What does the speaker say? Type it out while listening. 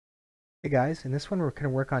Hey guys, in this one we're going to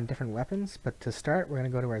work on different weapons, but to start we're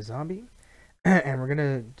going to go to our zombie and we're going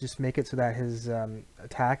to just make it so that his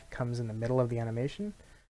attack comes in the middle of the animation.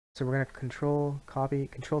 So we're going to control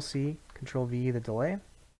C, control V the delay,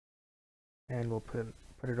 and we'll put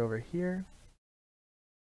it over here.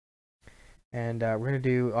 And we're going to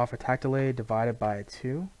do off attack delay divided by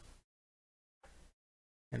 2.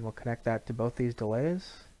 And we'll connect that to both these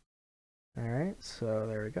delays. Alright, so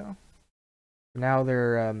there we go. Now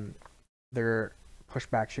their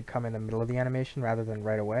pushback should come in the middle of the animation rather than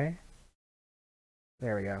right away.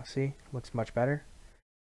 There we go. See? Looks much better.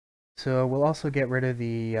 So we'll also get rid of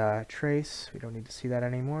the trace. We don't need to see that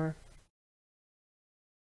anymore.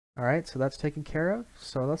 Alright, so that's taken care of.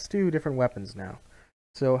 So let's do different weapons now.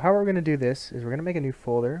 So how we're going to do this is we're going to make a new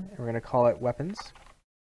folder, and we're going to call it Weapons.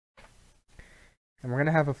 And we're going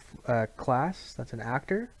to have a class that's an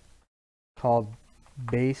actor called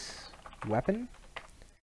Base Weapon.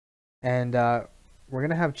 And we're going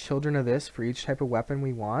to have children of this for each type of weapon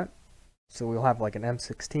we want. So we'll have like an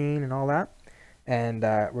M16 and all that. And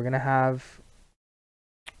we're going to have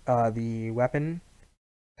the weapon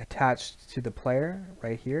attached to the player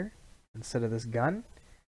right here instead of this gun.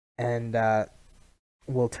 And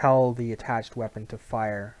we'll tell the attached weapon to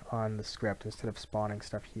fire on the script instead of spawning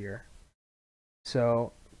stuff here.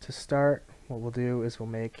 So to start, what we'll do is we'll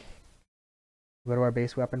go to our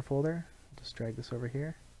base weapon folder. Just drag this over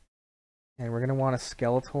here. And we're going to want a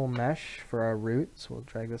skeletal mesh for our root, so we'll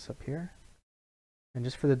drag this up here. And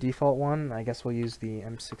just for the default one, I guess we'll use the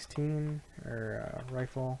M16 or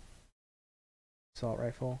rifle, assault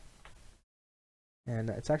rifle. And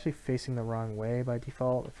it's actually facing the wrong way by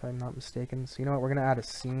default, if I'm not mistaken. So you know what, we're going to add a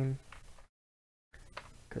scene,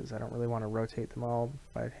 because I don't really want to rotate them all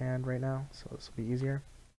by hand right now, so this will be easier.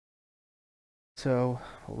 So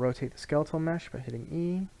we'll rotate the skeletal mesh by hitting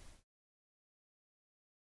E.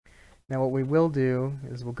 Now what we will do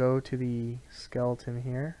is we'll go to the skeleton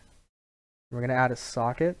here. We're going to add a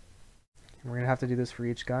socket. We're going to have to do this for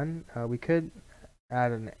each gun. We could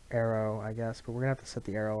add an arrow, I guess, but we're going to have to set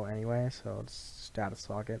the arrow anyway, so let's just add a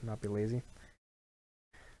socket and not be lazy.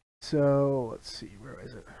 So let's see, where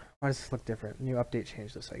is it? Why does this look different? New update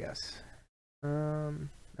changed this, I guess. No,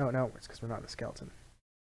 it's because we're not in the skeleton.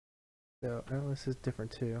 So, no, this is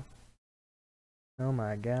different too. Oh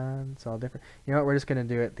my god, it's all different. You know what, we're just going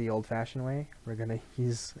to do it the old-fashioned way. We're going to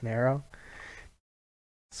use an arrow.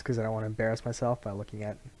 It's because I don't want to embarrass myself by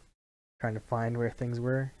trying to find where things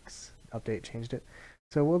were, because update changed it.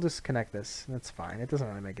 So we'll just connect this. That's fine. It doesn't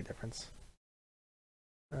really make a difference.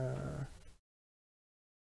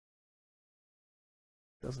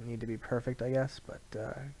 Doesn't need to be perfect, I guess, but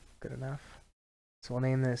good enough. So we'll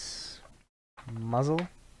name this muzzle.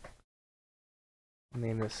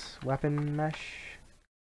 Name this weapon mesh.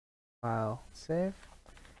 File save.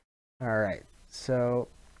 Alright, so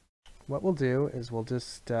what we'll do is we'll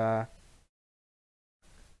just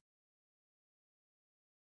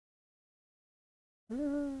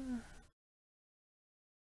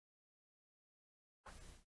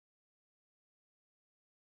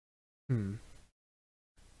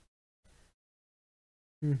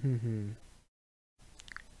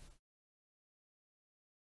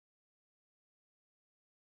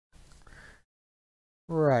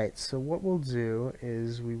Right, so what we'll do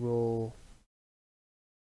is because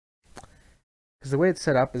the way it's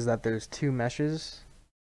set up is that there's 2 meshes,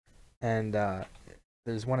 and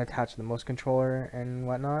there's one attached to the mouse controller and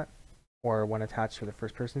whatnot, or one attached to the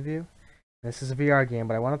first person view. This is a VR game,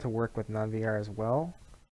 but I want it to work with non-VR as well.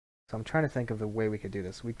 So I'm trying to think of the way we could do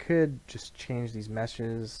this. We could just change these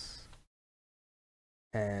meshes,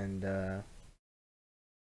 and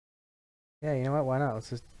yeah, you know what, why not? Let's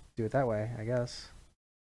just do it that way, I guess.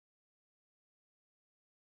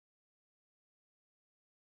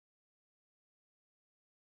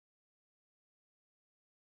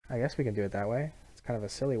 I guess we can do it that way. It's kind of a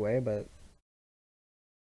silly way, but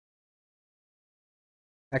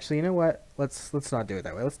actually, you know what? Let's not do it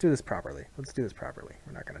that way. Let's do this properly. We're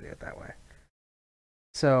not going to do it that way.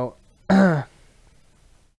 So okay,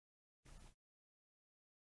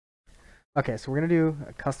 so we're going to do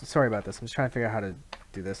a custom. Sorry about this. I'm just trying to figure out how to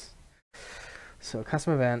do this. So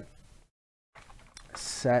custom event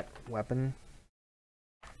set weapon.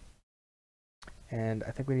 And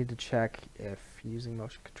I think we need to check if using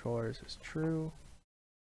motion controllers is true.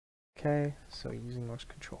 Okay, so using motion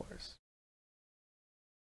controllers.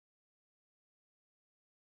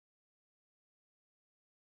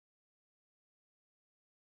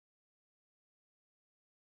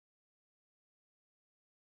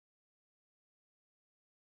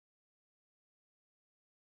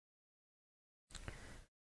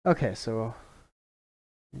 Okay, so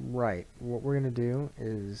Right. What we're going to do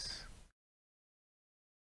is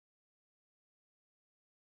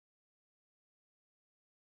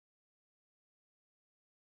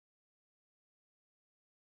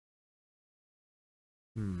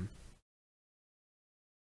hmm.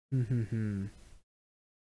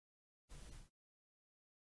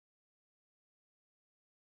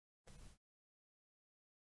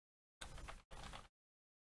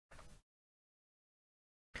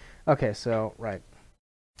 Okay, so right.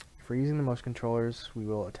 If we're using the motion controllers, we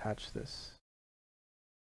will attach this.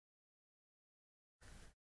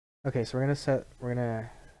 Okay, so we're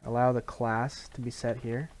gonna allow the class to be set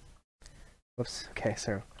here. Whoops. Okay,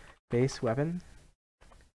 so base weapon.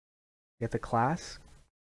 Get the class,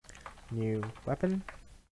 new weapon,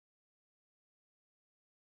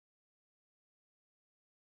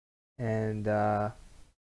 and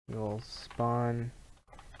we'll spawn,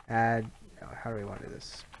 add, how do we want to do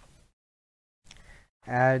this?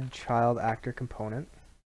 Add child actor component.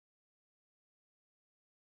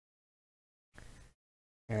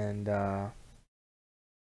 And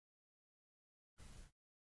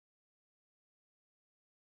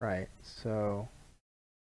right, so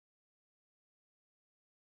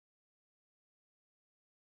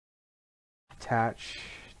attach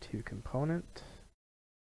to component.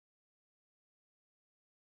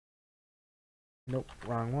 Nope,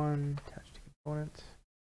 wrong one. Attach to component.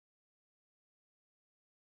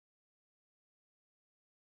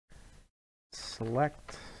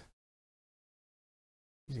 Select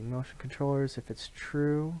using motion controllers. If it's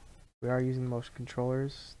true, we are using motion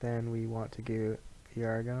controllers, then we want to do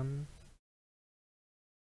VR gun.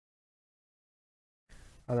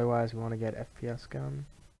 Otherwise, we want to get FPS gun.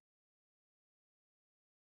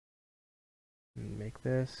 And make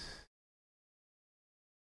this.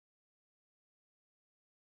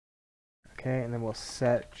 Okay, and then we'll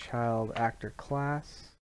set child actor class.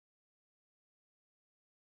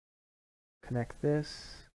 Connect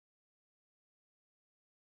this.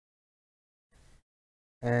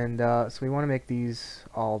 And so we want to make these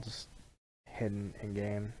all just hidden in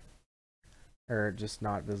game, or just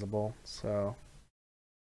not visible. So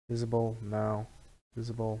visible, no.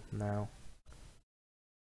 Visible, no.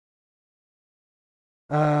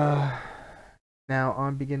 Now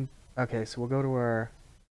on begin. Okay, so we'll go to our.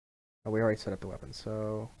 Oh, we already set up the weapon.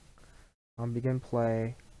 So on begin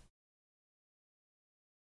play,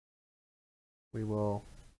 we will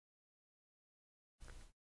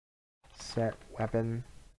set weapon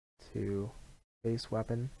to base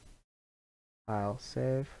weapon. File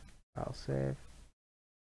save. File save.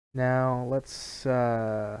 Now let's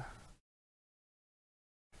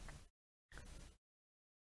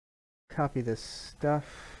copy this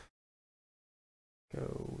stuff.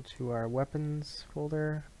 Go to our weapons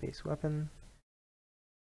folder, base weapon.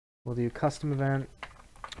 We'll do custom event,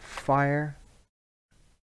 fire.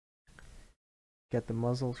 Get the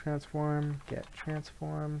muzzle transform, get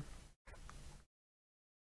transform.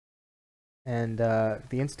 And the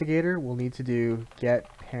instigator will need to do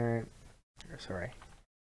get parent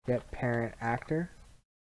actor,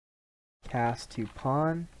 cast to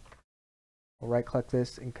pawn. We'll right click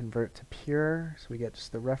this and convert to pure, so we get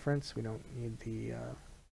just the reference. We don't need the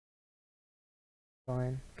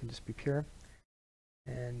fine, it can just be pure.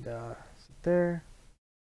 And sit there.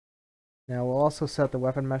 Now we'll also set the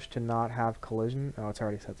weapon mesh to not have collision. Oh, it's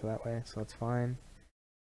already set to that way, so that's fine.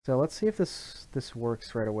 So let's see if this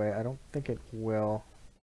works right away. I don't think it will.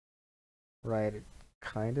 Right, it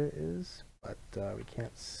kinda is, but we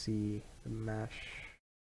can't see the mesh.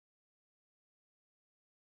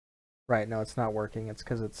 Right, no, it's not working. It's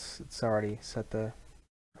because it's already set the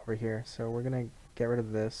over here. So we're gonna get rid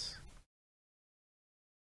of this.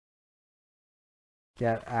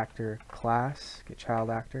 Get actor class. Get child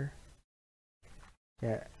actor.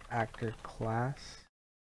 Get actor class.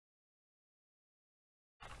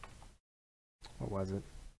 What was it?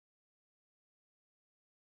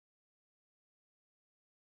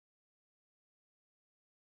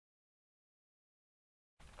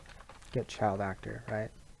 Get child actor, right?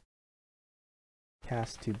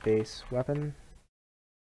 Cast to base weapon.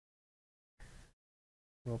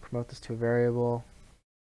 We'll promote this to a variable.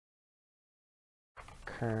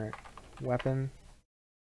 Current weapon.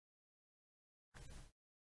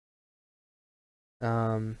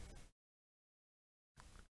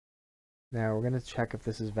 Now we're going to check if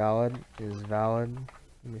this is valid. It is valid.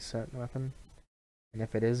 Let me set weapon. And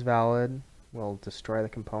if it is valid, we'll destroy the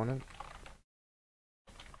component.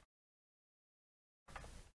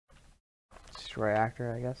 Destroy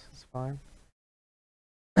actor, I guess, is fine.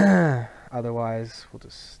 Otherwise, we'll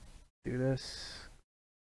just do this.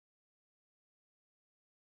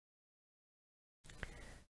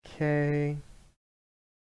 Okay.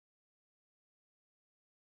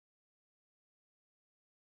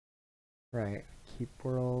 Right. Keep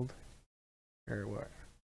world. Or what?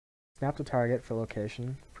 Snap to target for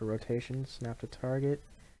location. For rotation, snap to target.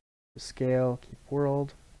 For scale, keep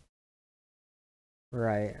world.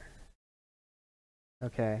 Right.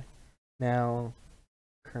 Okay. Now,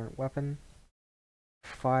 current weapon.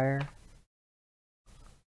 Fire.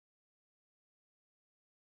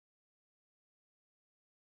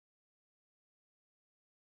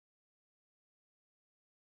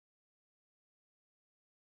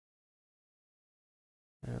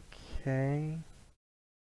 Okay.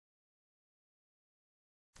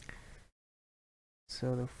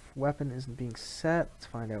 So the weapon isn't being set. Let's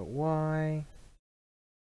find out why.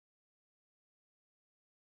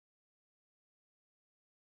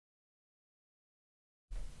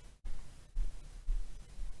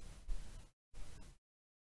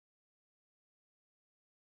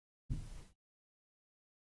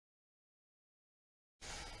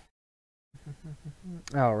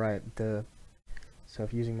 Oh, right. So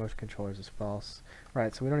if using motion controllers is false.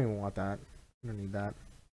 Right, so we don't even want that. We don't need that.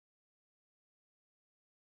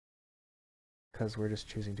 Because we're just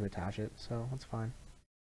choosing to attach it, so that's fine.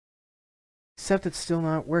 Except it's still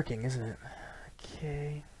not working, isn't it?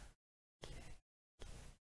 Okay.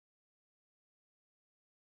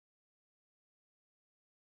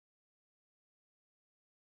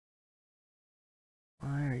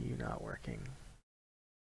 Why are you not working?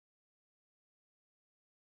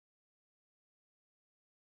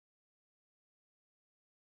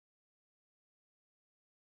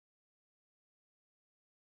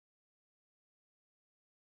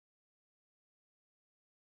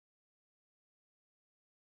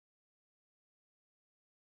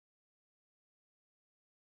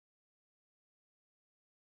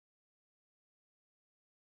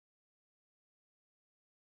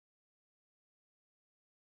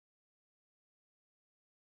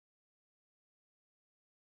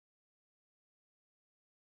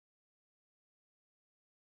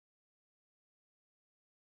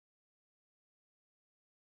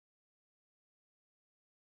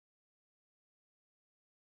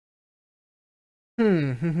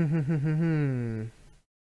 Hmm.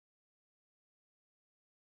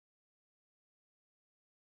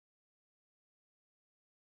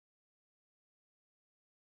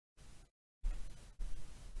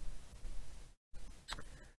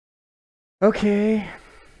 Okay.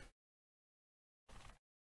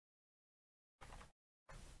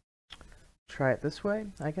 Try it this way,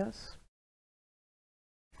 I guess.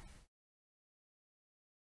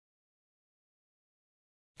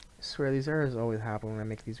 I swear these errors always happen when I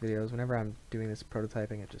make these videos. Whenever I'm doing this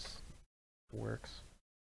prototyping, it just works.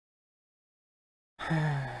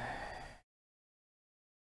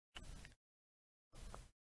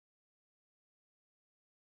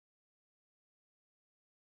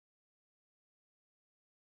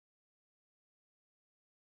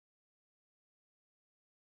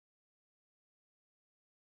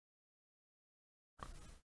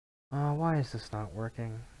 Why is this not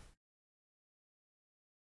working?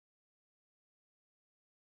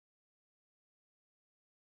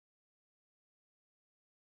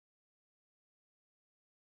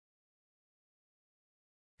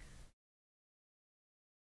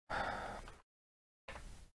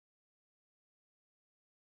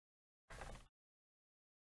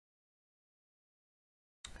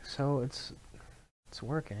 So it's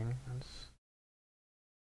working.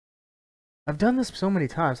 I've done this so many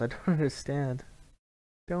times. I don't understand.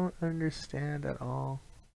 Don't understand at all.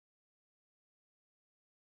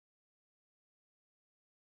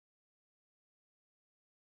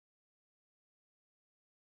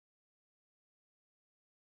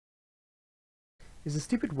 Is the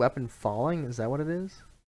stupid weapon falling? Is that what it is?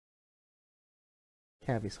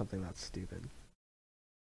 Can't be something that stupid.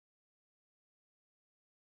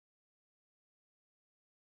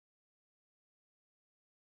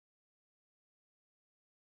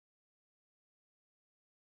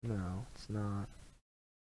 No, it's not.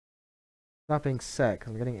 It's not being set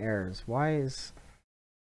because I'm getting errors. Why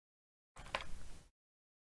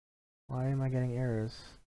am I getting errors?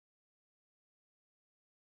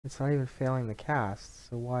 It's not even failing the cast,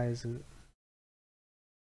 so why is it?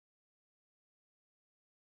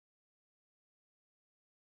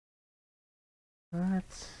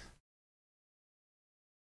 What?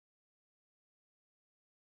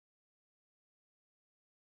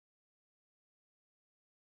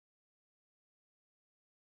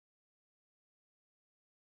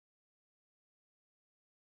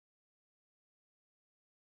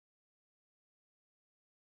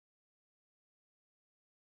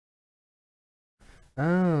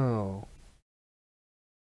 Oh.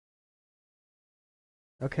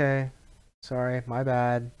 Okay. Sorry, my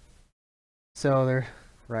bad. So they're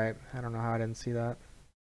right. I don't know how I didn't see that.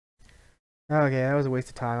 Okay, that was a waste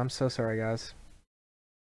of time. I'm so sorry, guys.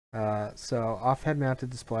 So off head mounted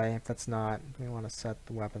display. If that's not, we want to set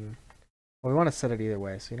the weapon. Well, we want to set it either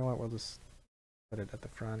way. So you know what? We'll just put it at the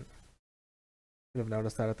front. Should have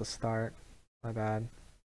noticed that at the start. My bad.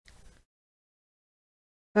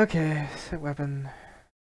 Okay, set weapon.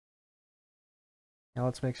 Now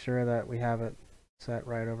let's make sure that we have it set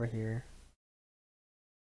right over here.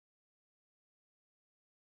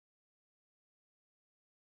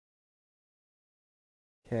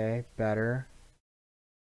 Okay, better.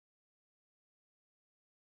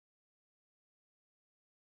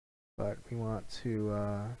 But we want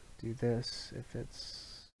to do this if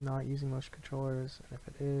it's not using motion controllers, and if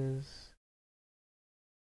it is.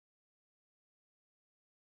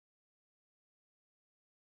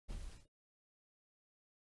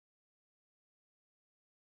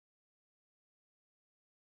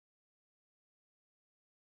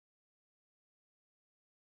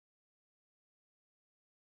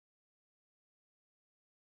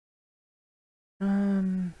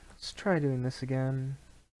 Let's try doing this again.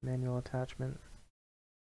 Manual attachment.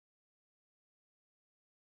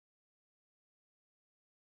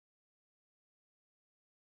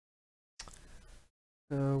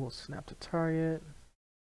 So we'll snap to target.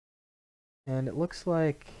 And it looks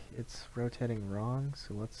like it's rotating wrong,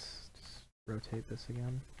 so let's just rotate this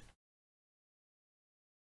again.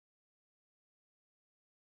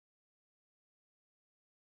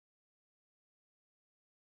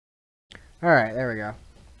 Alright, there we go.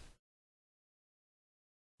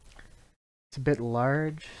 It's a bit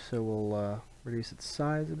large, so we'll reduce its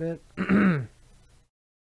size a bit. 0.75,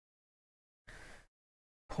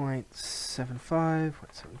 0.75,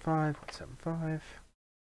 0.75.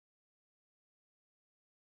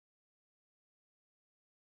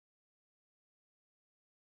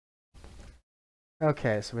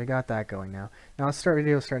 Okay, so we got that going now. Now this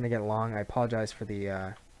video is starting to get long. I apologize for the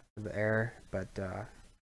error, but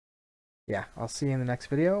yeah, I'll see you in the next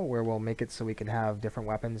video where we'll make it so we can have different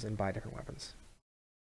weapons and buy different weapons.